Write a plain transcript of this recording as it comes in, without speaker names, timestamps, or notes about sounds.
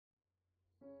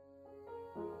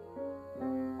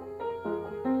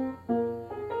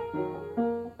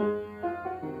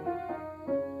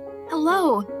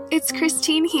it's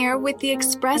Christine here with the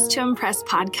Express to Impress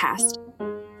podcast.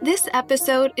 This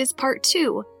episode is part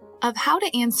 2 of how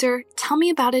to answer Tell Me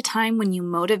About a Time When You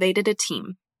Motivated a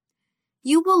Team.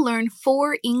 You will learn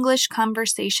 4 English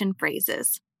conversation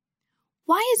phrases.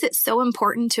 Why is it so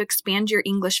important to expand your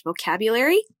English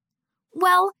vocabulary?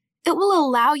 Well, it will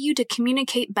allow you to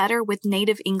communicate better with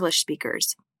native English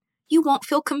speakers. You won't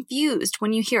feel confused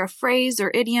when you hear a phrase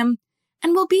or idiom,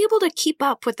 and will be able to keep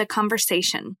up with the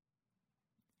conversation.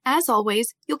 As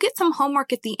always, you'll get some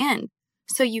homework at the end,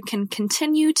 so you can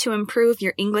continue to improve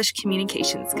your English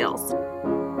communication skills.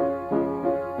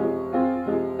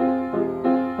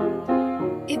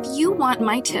 If you want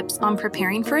my tips on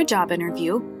preparing for a job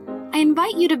interview, I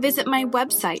invite you to visit my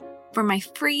website for my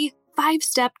free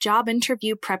 5-step job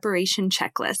interview preparation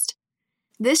checklist.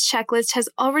 This checklist has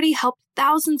already helped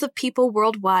thousands of people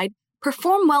worldwide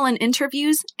perform well in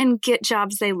interviews and get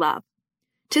jobs they love.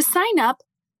 To sign up,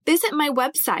 visit my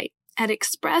website at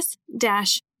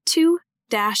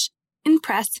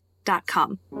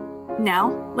express-to-impress.com.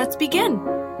 Now, let's begin.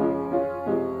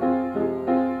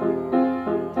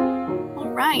 All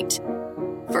right.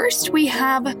 First, we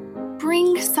have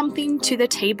bring something to the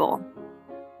table.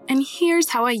 And here's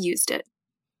how I used it.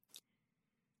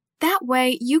 That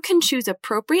way, you can choose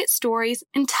appropriate stories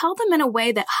and tell them in a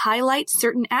way that highlights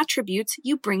certain attributes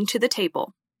you bring to the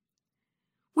table.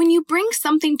 When you bring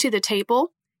something to the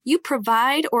table, you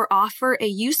provide or offer a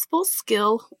useful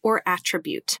skill or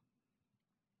attribute.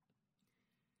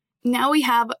 Now we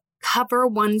have cover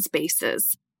one's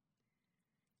bases.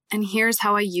 And here's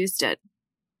how I used it.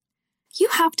 You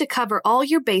have to cover all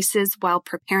your bases while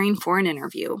preparing for an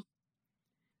interview.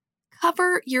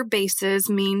 Cover your bases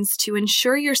means to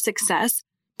ensure your success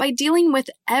by dealing with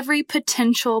every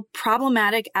potential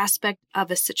problematic aspect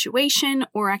of a situation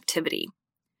or activity.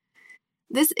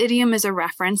 This idiom is a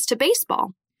reference to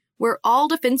baseball, where all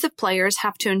defensive players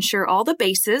have to ensure all the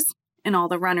bases and all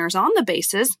the runners on the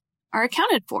bases are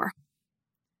accounted for.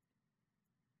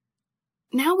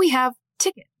 Now we have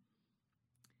ticket.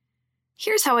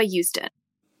 Here's how I used it.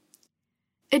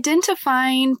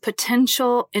 Identifying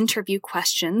potential interview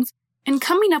questions and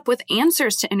coming up with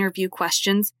answers to interview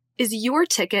questions is your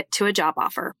ticket to a job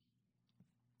offer.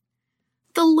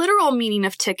 The literal meaning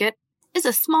of ticket is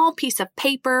a small piece of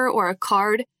paper or a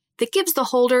card that gives the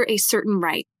holder a certain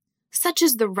right, such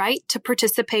as the right to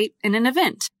participate in an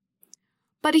event.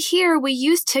 But here we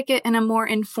use ticket in a more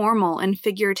informal and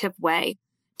figurative way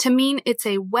to mean it's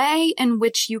a way in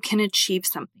which you can achieve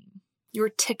something, your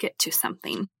ticket to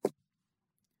something.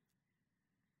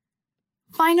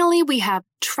 Finally, we have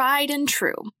tried and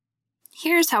true.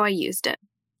 Here's how I used it.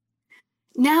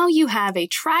 Now you have a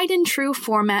tried and true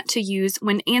format to use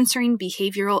when answering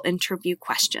behavioral interview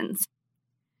questions.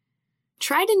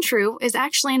 Tried and true is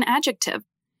actually an adjective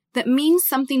that means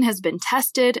something has been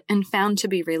tested and found to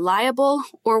be reliable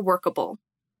or workable.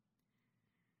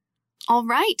 All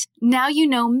right, now you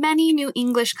know many new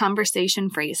English conversation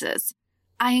phrases.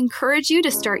 I encourage you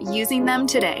to start using them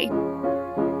today.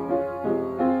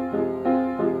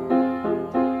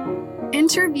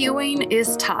 Interviewing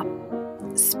is tough.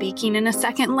 Speaking in a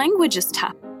second language is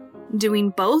tough.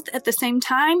 Doing both at the same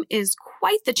time is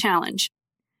quite the challenge.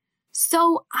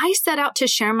 So I set out to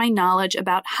share my knowledge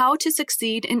about how to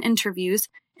succeed in interviews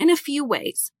in a few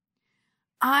ways.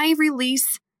 I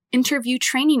release interview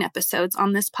training episodes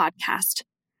on this podcast.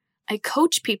 I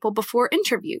coach people before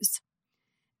interviews.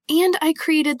 And I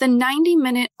created the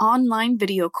 90-minute online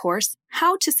video course,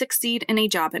 How to Succeed in a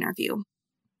Job Interview.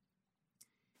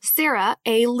 Sarah,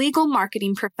 a legal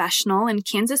marketing professional in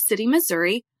Kansas City,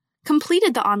 Missouri,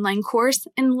 completed the online course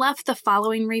and left the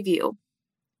following review.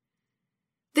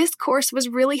 This course was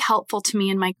really helpful to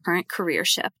me in my current career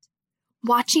shift.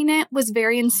 Watching it was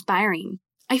very inspiring.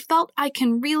 I felt I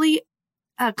can really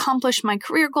accomplish my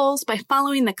career goals by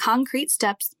following the concrete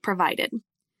steps provided.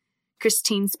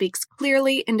 Christine speaks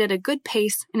clearly and at a good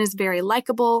pace and is very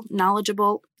likable,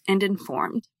 knowledgeable, and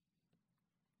informed.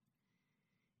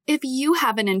 If you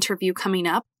have an interview coming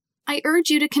up, I urge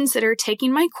you to consider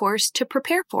taking my course to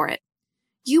prepare for it.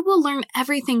 You will learn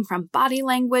everything from body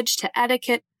language to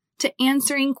etiquette to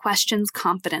answering questions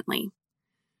confidently.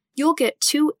 You'll get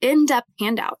 2 in-depth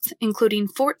handouts, including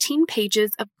 14 pages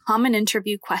of common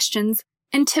interview questions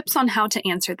and tips on how to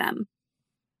answer them.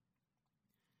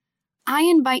 I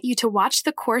invite you to watch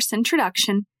the course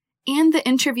introduction and the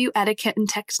interview etiquette and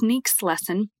techniques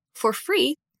lesson for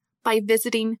free by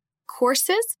visiting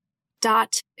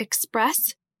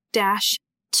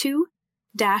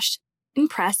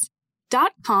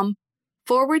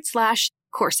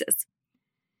courses.express-to-impress.com/courses.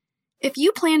 If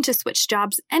you plan to switch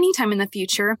jobs anytime in the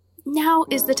future, now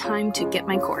is the time to get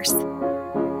my course.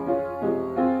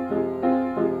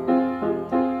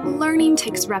 learning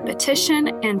takes repetition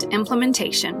and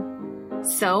implementation.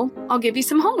 So, I'll give you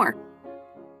some homework.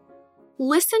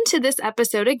 Listen to this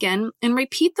episode again and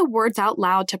repeat the words out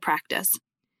loud to practice.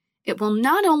 It will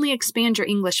not only expand your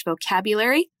English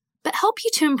vocabulary, but help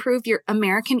you to improve your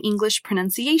American English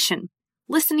pronunciation,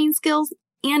 listening skills,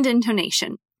 and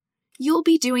intonation. You'll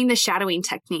be doing the shadowing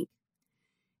technique.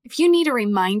 If you need a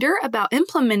reminder about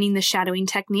implementing the shadowing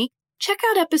technique, check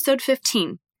out episode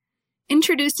 15,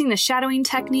 Introducing the Shadowing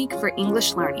Technique for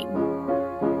English Learning.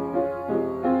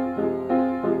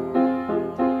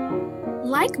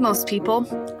 Like most people,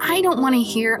 I don't want to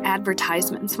hear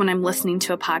advertisements when I'm listening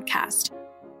to a podcast.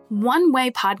 One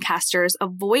way podcasters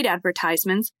avoid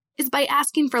advertisements is by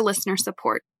asking for listener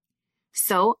support.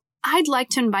 So, I'd like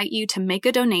to invite you to make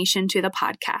a donation to the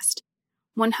podcast.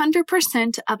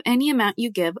 100% of any amount you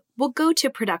give will go to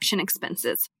production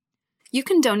expenses. You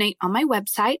can donate on my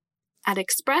website at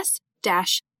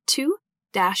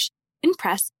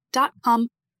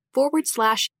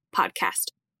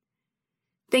express-to-impress.com/podcast.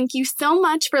 Thank you so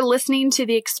much for listening to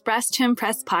the Express to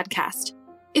Impress podcast.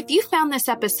 If you found this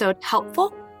episode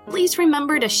helpful, please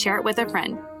remember to share it with a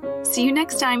friend. See you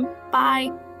next time.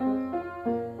 Bye.